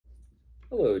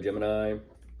Hello, Gemini.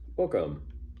 Welcome.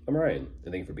 I'm Ryan,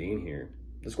 and thank you for being here.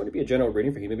 This is going to be a general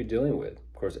reading for you may be dealing with.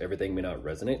 Of course, everything may not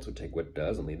resonate, so take what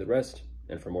does and leave the rest.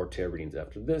 And for more tarot readings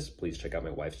after this, please check out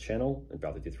my wife's channel, and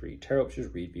Theyre Tarot, which is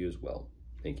read for you as well.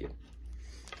 Thank you.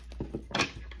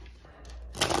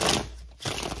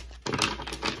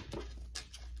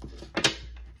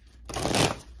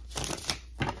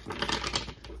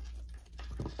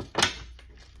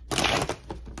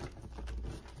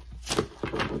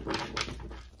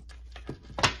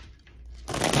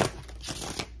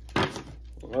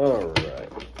 All right,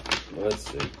 let's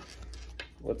see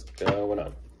what's going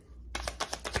on.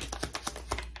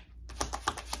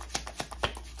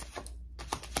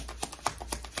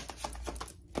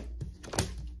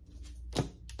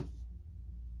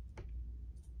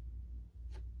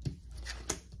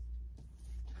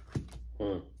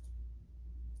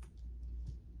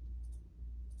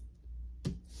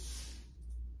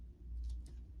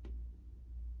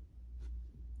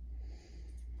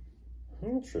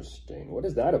 Interesting. What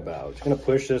is that about? Just gonna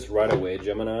push this right away,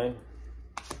 Gemini.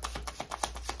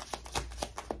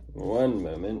 One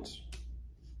moment.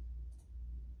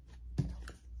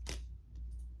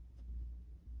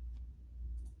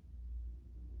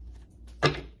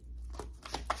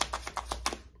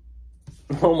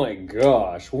 Oh my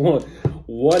gosh.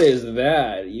 What is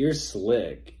that? You're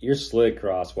slick. You're slick,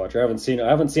 Crosswatcher. I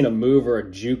haven't seen a move or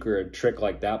a juke or a trick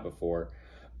like that before.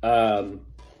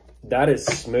 That is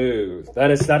smooth.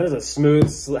 That is a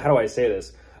smooth, how do I say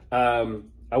this?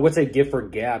 I would say gift for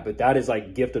gab, but that is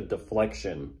like gift of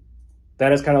deflection.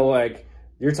 That is kind of like,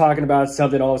 you're talking about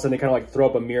something, all of a sudden they kind of like throw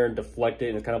up a mirror and deflect it,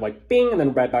 and it's kind of like bing, and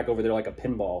then right back over there like a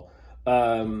pinball.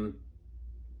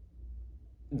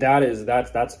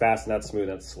 That's fast and that's smooth,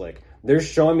 that's slick. They're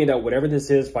showing me that whatever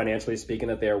this is, financially speaking,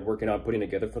 that they are working on putting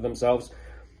together for themselves,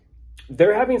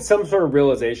 they're having some sort of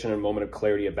realization and moment of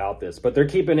clarity about this, but they're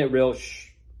keeping it real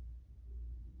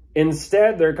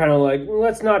Instead, they're kind of like,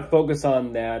 let's not focus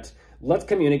on that. Let's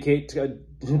communicate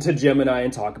to Gemini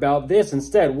and talk about this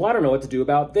instead. Well, I don't know what to do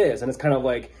about this. And it's kind of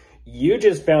like, you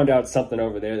just found out something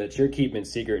over there that you're keeping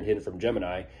secret and hidden from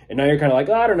Gemini. And now you're kind of like,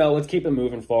 oh, I don't know, let's keep it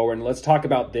moving forward and let's talk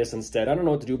about this instead. I don't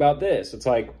know what to do about this. It's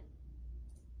like,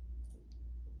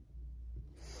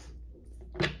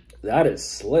 that is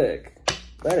slick.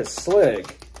 That is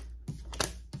slick.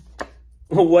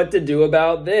 What to do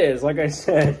about this? Like I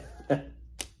said,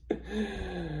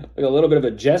 like a little bit of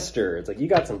a jester. It's like, you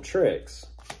got some tricks.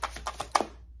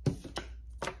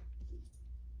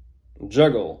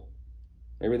 Juggle.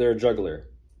 Maybe they're a juggler.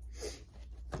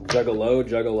 Juggalo,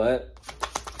 juggalette.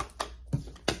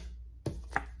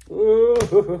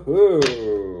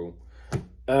 Ooh.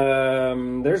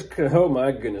 Oh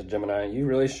my goodness, Gemini. You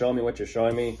really show me what you're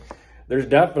showing me. There's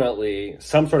definitely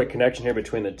some sort of connection here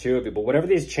between the two of you, but whatever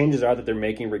these changes are that they're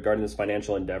making regarding this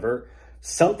financial endeavor,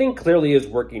 something clearly is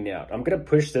working out. I'm going to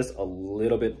push this a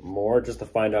little bit more just to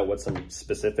find out what some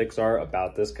specifics are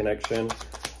about this connection.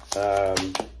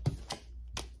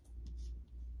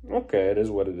 Okay, it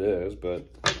is what it is, but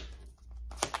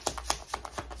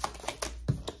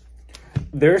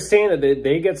they're saying that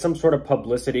they get some sort of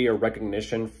publicity or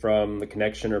recognition from the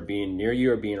connection or being near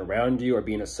you or being around you or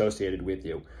being associated with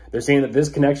you. They're saying that this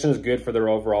connection is good for their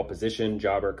overall position,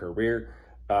 job, or career.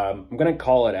 I'm going to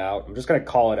call it out. I'm just going to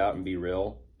call it out and be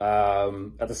real.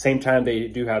 At the same time, they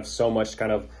do have so much to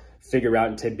kind of figure out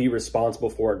and to be responsible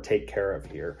for and take care of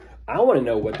here. I want to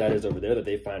know what that is over there that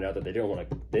they find out that they don't want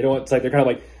to, it's like, they're kind of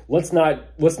like, let's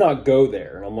not go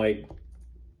there. And I'm like,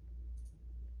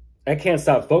 I can't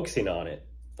stop focusing on it.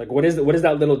 Like, what is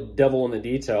that little devil in the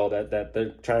detail that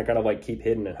they're trying to kind of like keep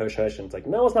hidden and hush hush? And it's like,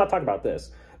 no, let's not talk about this.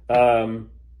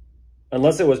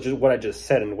 Unless it was just what I just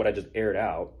said and what I just aired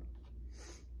out.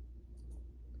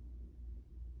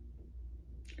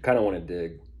 I kind of want to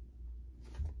dig.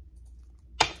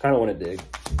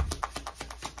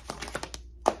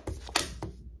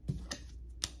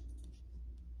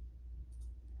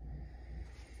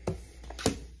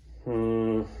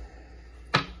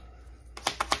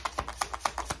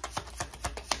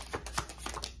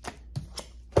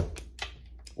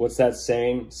 What's that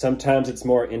saying? Sometimes it's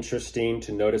more interesting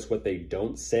to notice what they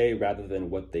don't say rather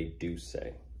than what they do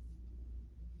say.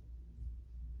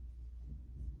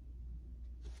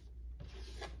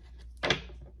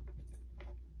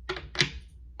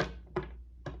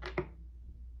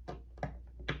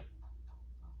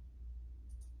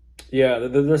 Yeah,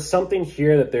 there's something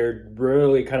here that they're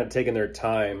really kind of taking their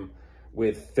time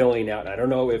with filling out. I don't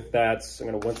know if that's, I'm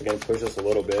going to once again push this a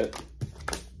little bit.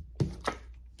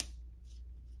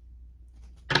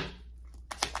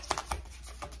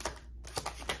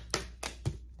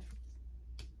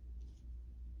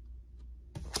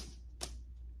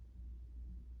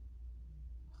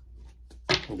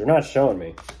 They're not showing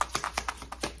me.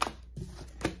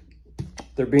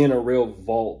 They're being a real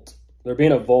vault. They're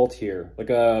being a vault here.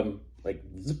 Like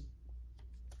zip.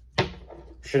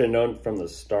 Should have known from the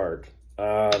start.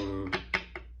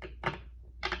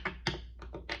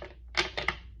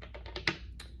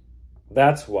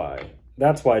 That's why.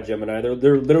 That's why, Gemini. They're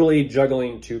literally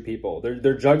juggling two people.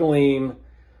 They're juggling.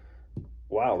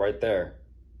 Wow, right there.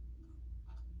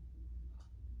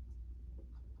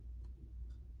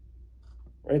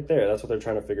 Right there. That's what they're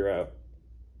trying to figure out.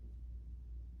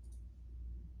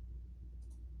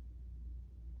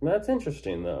 That's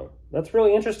interesting, though. That's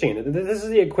really interesting. This is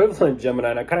the equivalent, Gemini,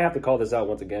 and I kind of have to call this out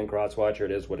once again, Crosswatcher.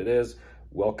 It is what it is.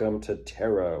 Welcome to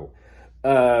tarot.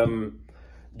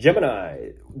 Gemini,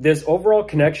 this overall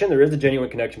connection, there is a genuine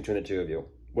connection between the two of you,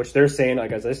 which they're saying,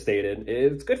 like as I stated,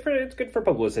 it's good for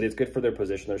publicity, it's good for their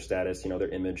position, their status, you know, their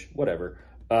image, whatever.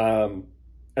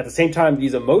 At the same time,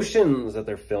 these emotions that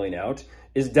they're filling out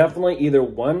is definitely either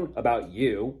one about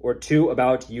you or two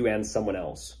about you and someone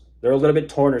else. They're a little bit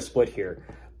torn or split here.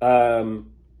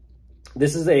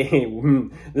 This is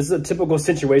a typical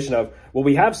situation of, well,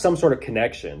 we have some sort of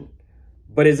connection,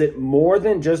 but is it more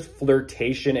than just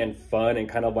flirtation and fun and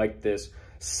kind of like this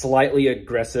slightly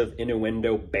aggressive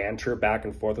innuendo banter back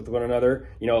and forth with one another?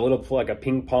 You know, a little like a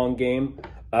ping pong game.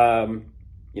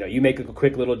 You know, you make a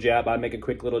quick little jab, I make a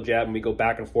quick little jab, and we go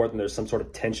back and forth, and there's some sort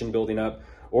of tension building up.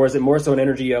 Or is it more so an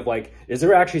energy of like, is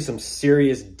there actually some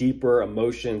serious, deeper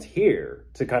emotions here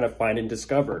to kind of find and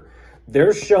discover?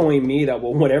 They're showing me that,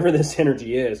 well, whatever this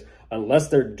energy is, unless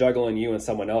they're juggling you and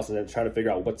someone else and they're trying to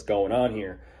figure out what's going on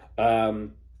here, a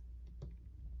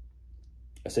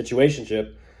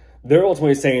situationship, they're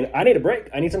ultimately saying, I need a break.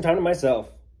 I need some time to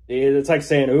myself. It's like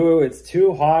saying, ooh, it's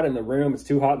too hot in the room. It's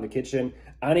too hot in the kitchen.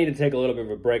 I need to take a little bit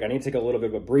of a break. I need to take a little bit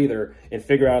of a breather and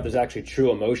figure out if there's actually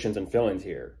true emotions and feelings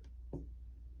here.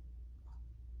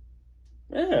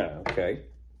 Yeah, okay.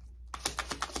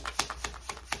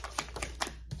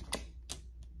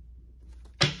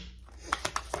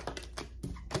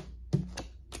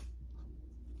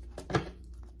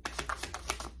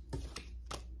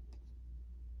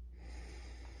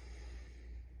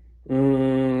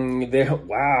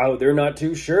 Wow, they're not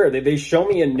too sure. They show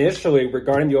me initially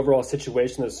regarding the overall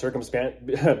situation, the circumstance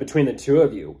between the two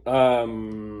of you.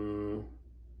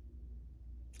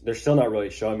 They're still not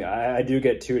really showing me. I do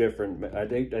get two different. I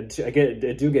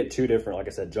do get two different. Like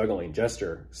I said, juggling,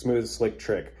 gesture, smooth, slick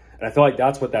trick, and I feel like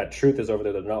that's what that truth is over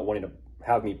there. They're not wanting to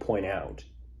have me point out.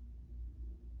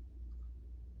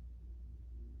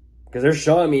 Because they're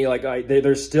showing me like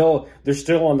they're still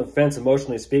on the fence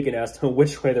emotionally speaking as to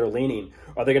which way they're leaning.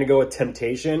 Are they going to go with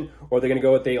temptation, or are they going to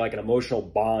go with like an emotional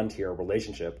bond here,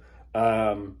 relationship?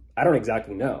 I don't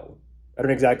exactly know.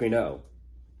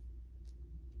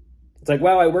 It's like,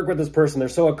 wow, I work with this person. They're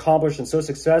so accomplished and so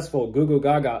successful. Goo goo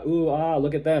gaga. Ooh, ah,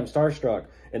 look at them, starstruck.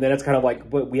 And then it's kind of like,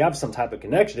 but we have some type of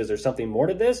connection. Is there something more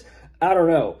to this? I don't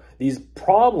know. These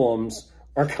problems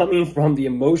are coming from the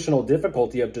emotional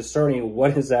difficulty of discerning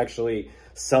what is actually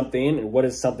something and what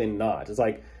is something not. It's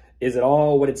like, is it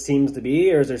all what it seems to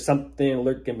be, or is there something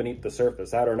lurking beneath the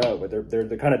surface? I don't know, but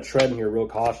they're kind of treading here real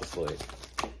cautiously.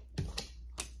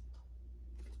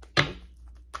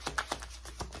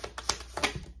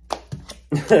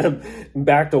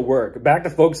 Back to work, back to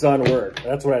focus on work.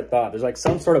 That's what I thought. There's like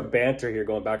some sort of banter here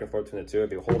going back and forth between the two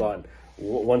of you. Hold on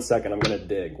 1 second. I'm going to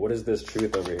dig. What is this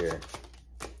truth over here?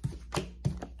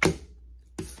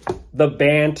 The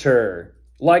banter.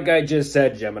 Like I just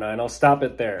said, Gemini, and I'll stop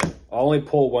it there. I'll only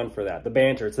pull one for that. The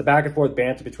banter. It's the back and forth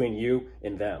banter between you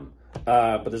and them.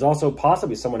 But there's also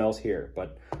possibly someone else here.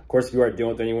 But of course, if you are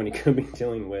dealing with anyone you could be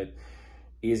dealing with,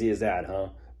 easy as that, huh?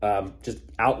 Just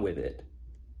out with it.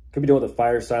 Could be dealing with a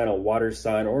fire sign, a water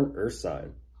sign, or an earth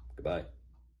sign. Goodbye.